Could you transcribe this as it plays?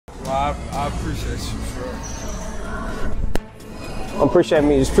I appreciate you, sure. Appreciate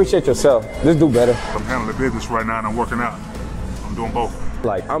me. Just appreciate yourself. Just do better. I'm handling business right now and I'm working out. I'm doing both.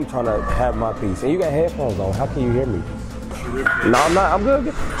 Like, I'm trying to have my peace. And you got headphones on. How can you hear me? No, I'm not. I'm good.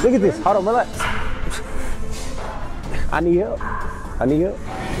 Look at this. Hold on, relax. I need help. I need help.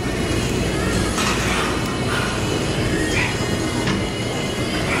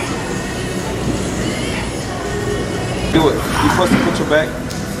 Do it. You're supposed to put your back.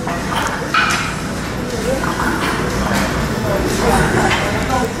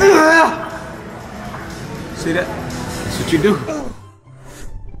 See that? That's what you do.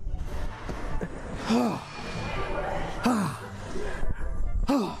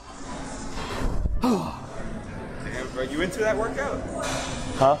 Damn, bro, you into that workout?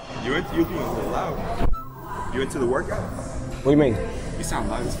 Huh? You doing a little loud. You into the workout? What do you mean? You sound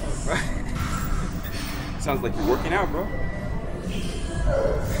loud as fuck, bro. Sounds like you're working out, bro.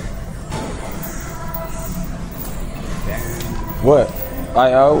 Damn. What?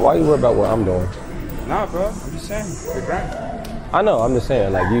 Why you worried about what I'm doing? Nah, bro. I'm just saying. You're grinding. I know. I'm just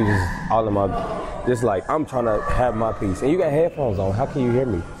saying. Like, you just all in my. Just like, I'm trying to have my peace. And you got headphones on. How can you hear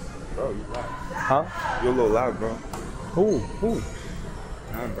me? Bro, you're loud. Huh? You're a little loud, bro. Who?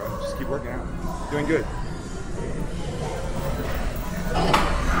 Nah, bro. Just keep working out. Doing good.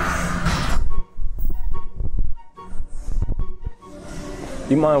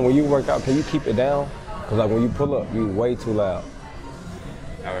 You mind when you work out, can you keep it down? Because like when you pull up, you way too loud.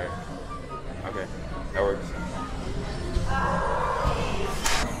 Alright. Okay. That works.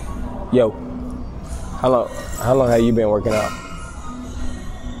 Yo, how long have you been working out?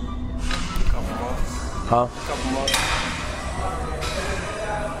 Couple months. Huh? Couple months.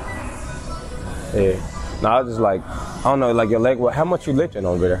 Yeah. No, I was just like, I don't know, like your leg, how much you lifting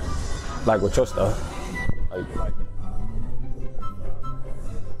over there? Like with your stuff? Like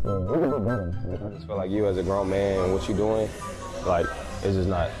I just feel like you as a grown man and what you doing, like, it's just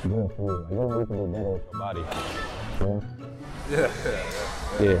not good for you. Like, you need to do better with your body.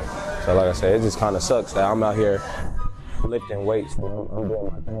 Yeah. So like I said, it just kind of sucks that I'm out here lifting weights, but I'm doing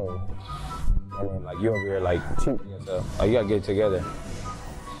my thing. And then like you over here like cheating yourself. Like you gotta get it together.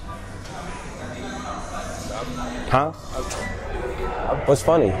 Huh? What's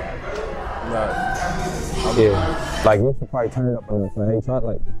funny? Yeah. Like you should probably turn it up on this. Hey, try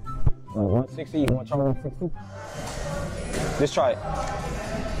like 160. You wanna try 160? Just try it.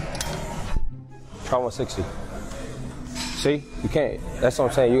 Try 160. See? You can't. That's what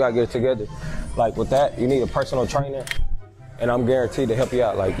I'm saying. You gotta get it together. Like with that, you need a personal trainer, and I'm guaranteed to help you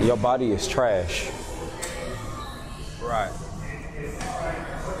out. Like your body is trash. Right.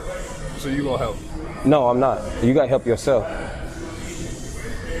 So you gonna help? No, I'm not. You gotta help yourself.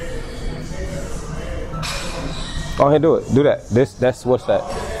 Go ahead, do it. Do that. That's what's that?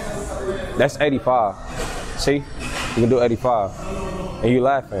 That's 85. See? You can do 85. And you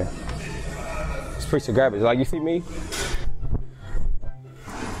laughing. It's piece of garbage. Like you see me?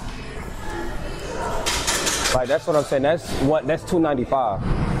 Like that's what I'm saying. That's 295.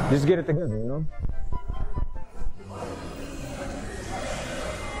 Just get it together, you know?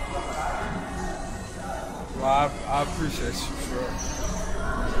 Well, I appreciate you, sure.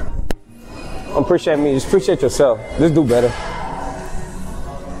 Appreciate me. Just appreciate yourself. Just do better.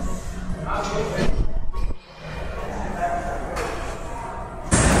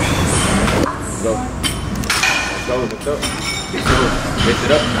 Go. Let's go. Lift up. Lift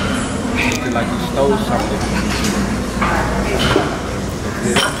it up. Lift it like you stole something. Lift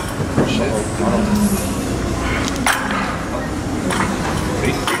it up. Shit. Hold on.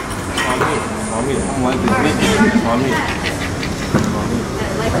 See? I'm here. I'm like this nigga. I'm here.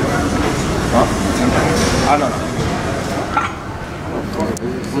 Huh? I don't know.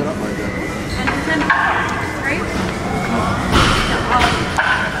 Sit up like that.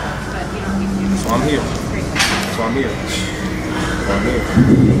 So I'm here. So I'm here. So I'm here.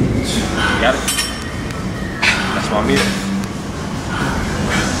 Got it? That's why I'm here.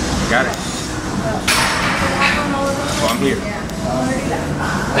 Got it? So I'm here.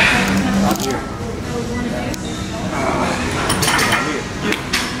 I'm here.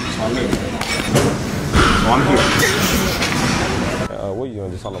 I'm here. So I'm here. What are you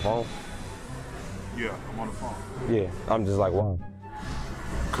doing? Just on the phone? Yeah, I'm on the phone. Yeah. I'm just like, wow.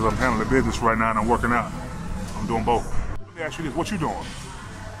 Because I'm handling business right now and I'm working out. I'm doing both. Let me ask you this, what you doing?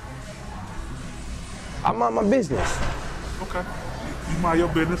 I mind my business. Okay. You mind your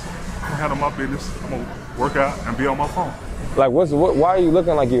business. I'm gonna handle my business. I'm gonna work out and be on my phone. Like, why are you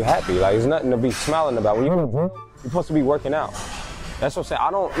looking like you happy? Like, there's nothing to be smiling about. When you're in the gym, you're supposed to be working out. That's what I'm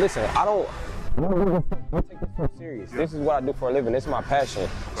saying. I take this so serious. This is what I do for a living. This is my passion.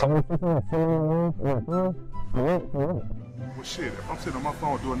 So Well, shit, if I'm sitting on my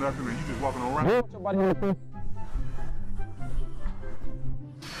phone doing nothing and you just walking around.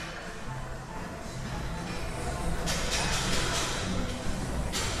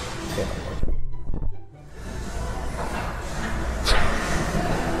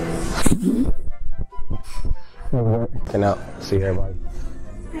 Working out, see everybody.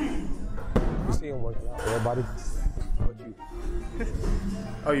 You see him working out, everybody?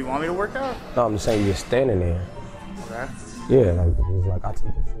 Oh, you want me to work out? No, I'm just saying you're standing there. Okay. Yeah, like it's like I take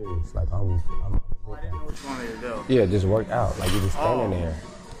it serious. Like I'm I didn't know what you wanted me to do. yeah, just work out. Like you're just standing there.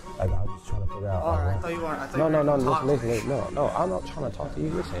 Like I was just trying to figure out. All right, I thought you wanted. Listen. No, I'm not trying to talk to you.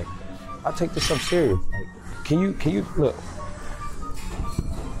 Listen, I take this stuff serious. Like, can you look?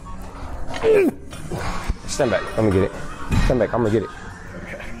 Stand back. Let me get it. Stand back. I'm gonna get it.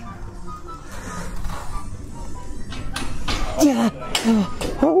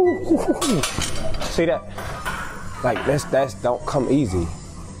 See that? Like that's don't come easy.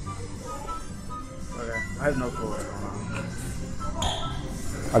 Okay, I have no clue.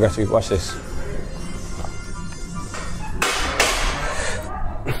 I got you. Watch this.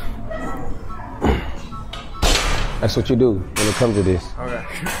 That's what you do when it comes to this. Okay.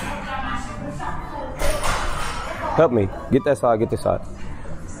 Help me. Get that side. Get this side.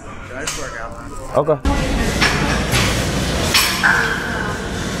 Should I just work out, man? Okay.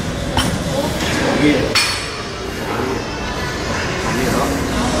 Yeah.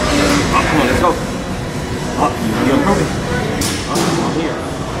 Come on, let's go. Up. You approaching? I'm here.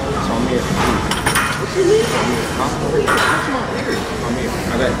 So I'm here. What you mean? I'm here.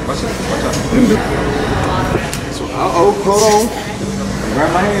 Okay, watch it. Watch out. So, hold on.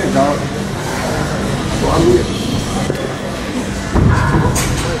 Grab my hand, dog. So I'm here.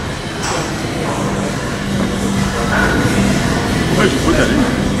 Where'd you put that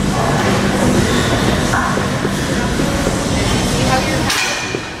in?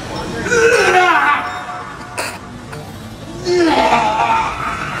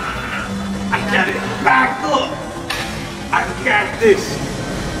 I got it. Back up. I got this.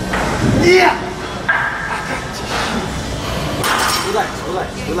 Yeah.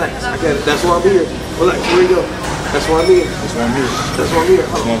 Relax. I got it. That's why I'm here. Relax. Here we go. That's why I'm here. That's why I'm here. That's why I'm here.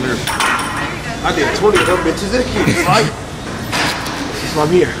 That's why I'm here. I did 20 of them bitches in here, right? That's why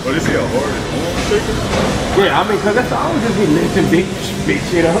I'm here. Oh, this is how hard it is. Yeah, I mean, cause that's all. I would just be lifting big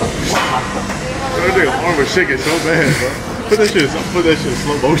shit up. That nigga arm was shaking so bad, bro. Put that shit in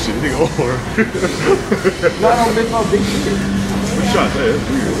slow motion. Nigga arm. No, I don't lift my big shit. What shot that?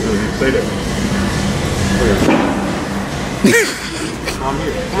 That's weird. Say that. I'm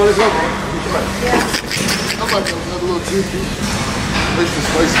here. Come on, let's go, man. I'm about to have a little juicy. Extra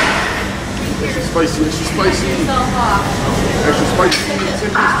spicy. Extra spicy. Extra spicy. Extra spicy. 10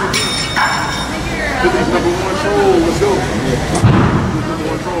 piece. 50's number one troll. Let's go. Number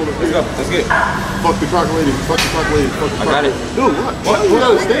one troll. Let's go. Let's get it. Fuck the crock lady. Fuck the crock lady. Fuck the crock got it. lady. Dude, what? You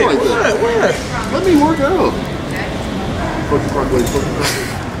gotta stay like that. Where? Let me work out. Fuck the crock lady. Fuck the crock lady.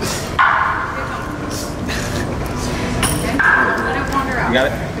 You got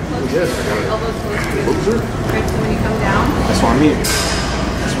it? Yes, I got it. Elbows close to What was it? right, so when you come down. That's why I'm here.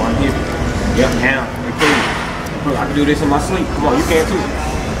 That's why I'm here. Yep, now. Look, I can do this in my sleep. Come on, you can too.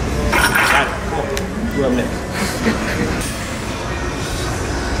 Got it. Come on. You up next.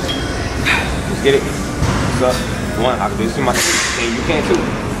 Let's get it. What's up? One, I can do this in my sleep. And you can too.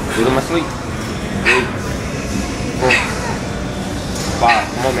 Do it in my sleep. 3, 4, 5.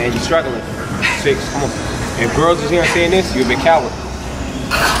 Come on, man. You're struggling. 6. Come on. If girls is here and saying this, you'll be a coward.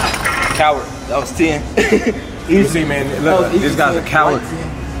 Coward. That was 10. You see, man, look, this guy's a coward.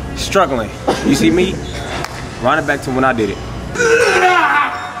 Struggling. You see me? Run it back to when I did it.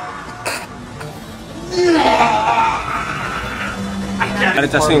 I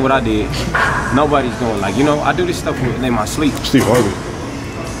just seen what I did. Nobody's doing, like, you know, I do this stuff in my sleep. Steve Harvey.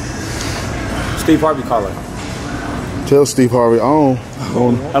 Steve Harvey calling. Tell Steve Harvey on.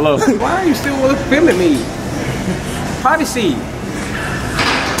 Hello. Why are you still filming me? Privacy.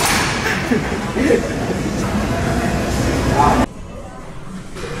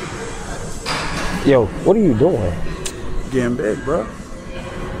 Yo, what are you doing? Getting big, bro.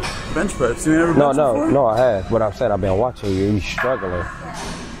 Bench press. You never bench before? No, I have. But I'm saying I've been watching you. You struggling.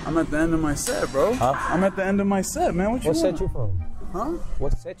 I'm at the end of my set, bro. Huh? I'm at the end of my set, man. What What want? set you from? Huh?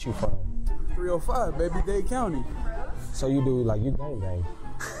 What set you from? 305, baby, Dade County. So you do like you gang.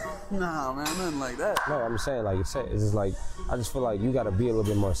 Nah, man, nothing like that. No, I'm saying like it's just like I just feel like you gotta be a little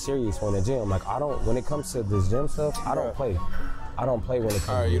bit more serious when the gym. Like I don't when it comes to this gym stuff, I don't play. I don't play when it comes.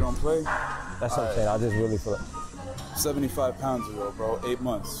 All right, to you this. don't play? That's what I'm saying. I just really feel like 75 pounds ago, bro. 8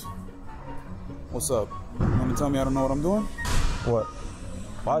 months. What's up? You want to tell me I don't know what I'm doing? what?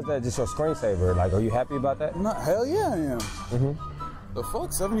 Why is that just your screensaver? Like, are you happy about that? Not, hell yeah, I am. Mm-hmm. The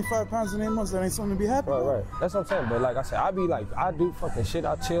fuck? 75 pounds in 8 months, that ain't something to be happy about. Right. That's what I'm saying. But like I said, I be like, I do fucking shit.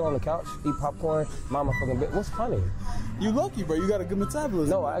 I chill on the couch, eat popcorn, mind my fucking bit. What's funny? You lucky, bro. You got a good metabolism.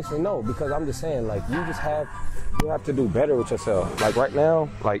 No, actually no, because I'm just saying, like, you have to do better with yourself. Like right now,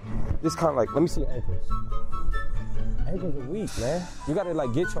 like this kind of like, let me see your ankles. Ankles are weak, man. You gotta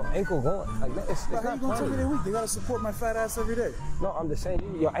like get your ankle going. Like man, it's How not you gonna tell me funny. they weak? They gotta support my fat ass every day. No, I'm just saying,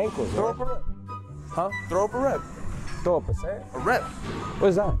 your ankles. Throw Man. up a rep. Huh? Throw up a rep. Throw a percent? A rep. What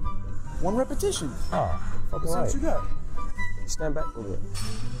is that? 1 repetition. Oh, fucking That's right. what you got. Stand back a little bit.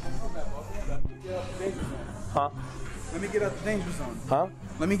 Huh? Let me get out the danger zone. Huh?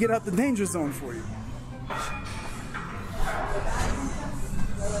 Let me get out the danger zone for you.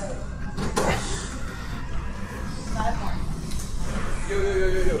 Yo.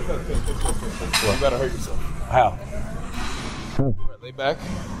 You gotta hurt yourself. How? Right, lay back.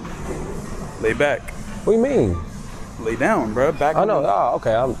 Lay back. What do you mean? Lay down, bro. Back. I know. Oh,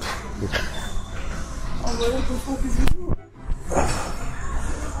 okay. I'm like, what the fuck is he doing?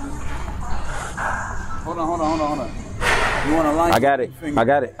 Hold on. You want to line? I got it. I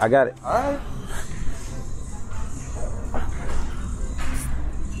got it. All right.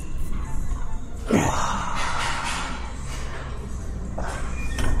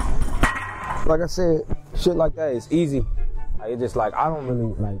 Like I said, shit like that is easy. Like, it's just like, I don't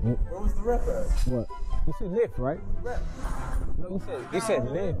really like. Where was the rep at? What? You said lift, right? Rep. No, you said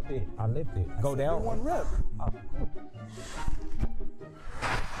lift it. I lift it. Go down. 1 rep.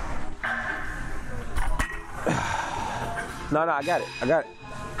 No, I got it. I got it.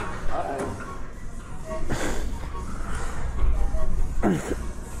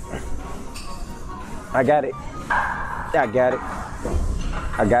 Yeah, I got it.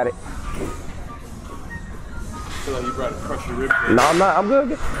 I got it. I feel like you brought to crush your rib. No, I'm not. I'm good.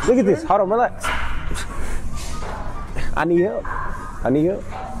 Look at this. Hold on, relax. I need help.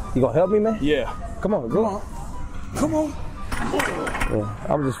 You gonna help me, man? Yeah. Come on, go. Come on. Yeah,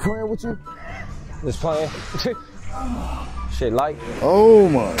 I'm just playing with you. Just playing. Shit, like. Oh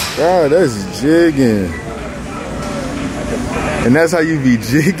my God, that's jigging. And that's how you be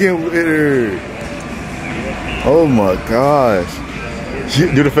jigging with her. Oh my gosh.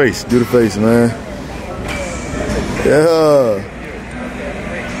 Do the face, man. Yeah.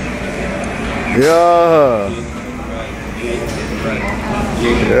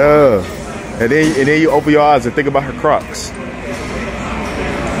 And then you open your eyes and think about her Crocs.